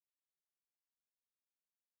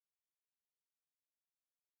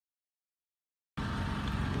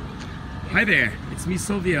Hi there, it's me,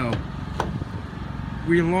 Silvio.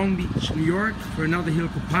 We're in Long Beach, New York for another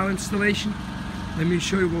helical pile installation. Let me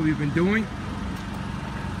show you what we've been doing.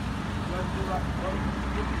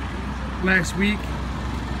 Last week,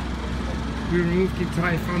 we removed the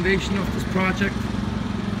entire foundation of this project.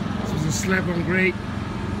 This was a slab on grade,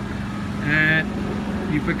 and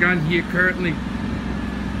we've begun here currently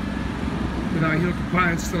with our helical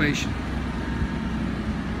pile installation.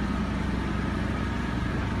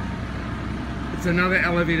 It's another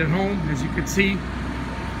elevated home, as you can see.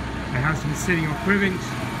 The house has been sitting on cribings.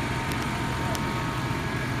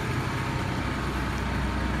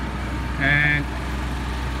 And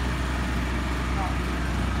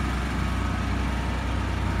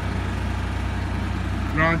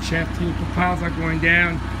ground shaft helical piles are going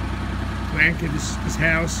down to anchor this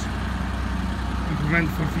house and prevent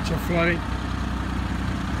it from future flooding.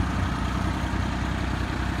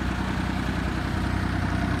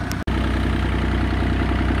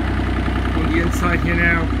 Inside here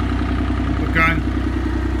now, we've begun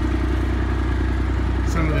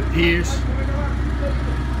some of the piers.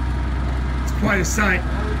 It's quite a sight.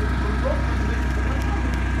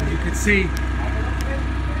 As you can see,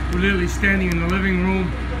 we're literally standing in the living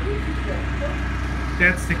room.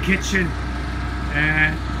 That's the kitchen,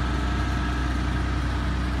 and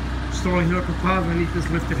installing helical piles underneath this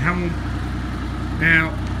lifted home.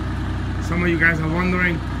 Now, some of you guys are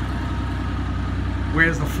wondering,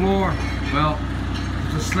 where's the floor? Well,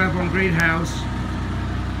 it's a slab on grade house,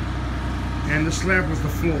 and the slab was the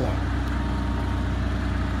floor.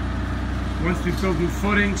 Once we build new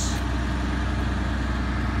footings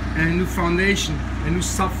and a new foundation, a new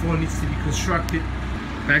subfloor needs to be constructed.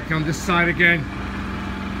 Back on this side again,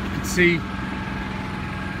 you can see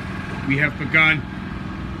we have begun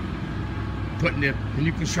putting the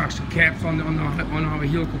new construction caps on our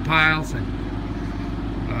helical piles, and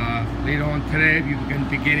later on today we're going to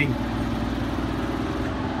be beginning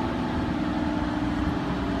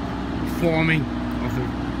forming of the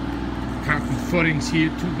concrete footings here,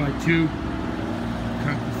 2x2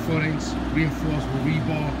 concrete footings reinforced with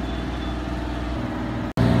rebar.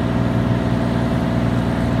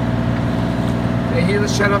 And here's the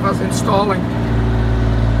shed of us installing.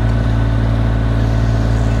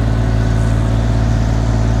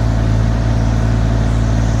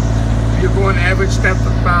 You're going average depth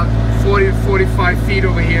of about 40 to 45 feet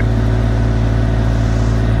over here.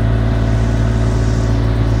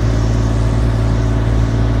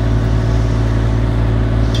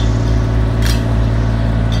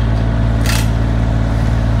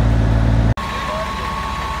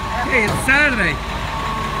 Okay, it's Saturday.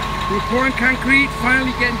 We're pouring concrete,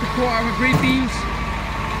 finally getting to pour our grate beams.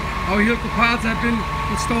 Our helical piles have been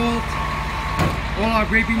installed. All our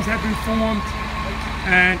grate beams have been formed,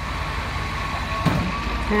 and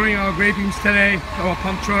pouring our grate beams today, our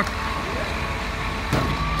pump truck.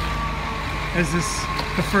 This is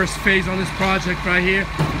the first phase on this project right here,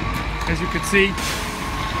 as you can see.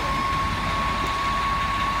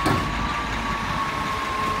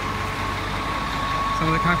 Some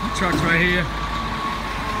of the concrete trucks right here,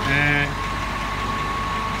 and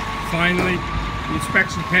finally the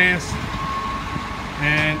inspection passed,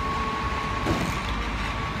 and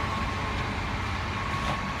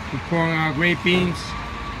we're pouring our grate beams.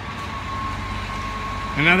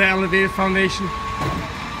 Another elevated foundation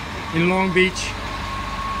in Long Beach.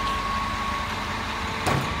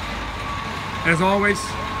 As always,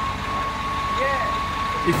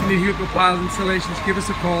 if you need helical pile installations, give us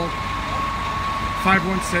a call.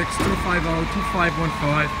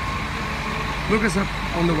 516-250-2515. Look us up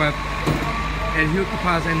on the web at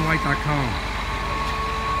helicalpilesny.com,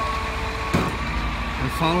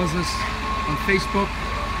 and follow us on Facebook.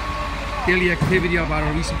 Daily activity about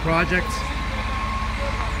our recent projects.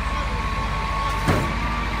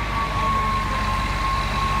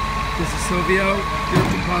 This is Silvio,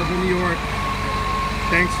 Helical Piles in New York.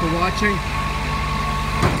 Thanks for watching.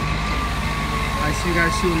 I see you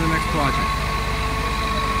guys soon in the next project.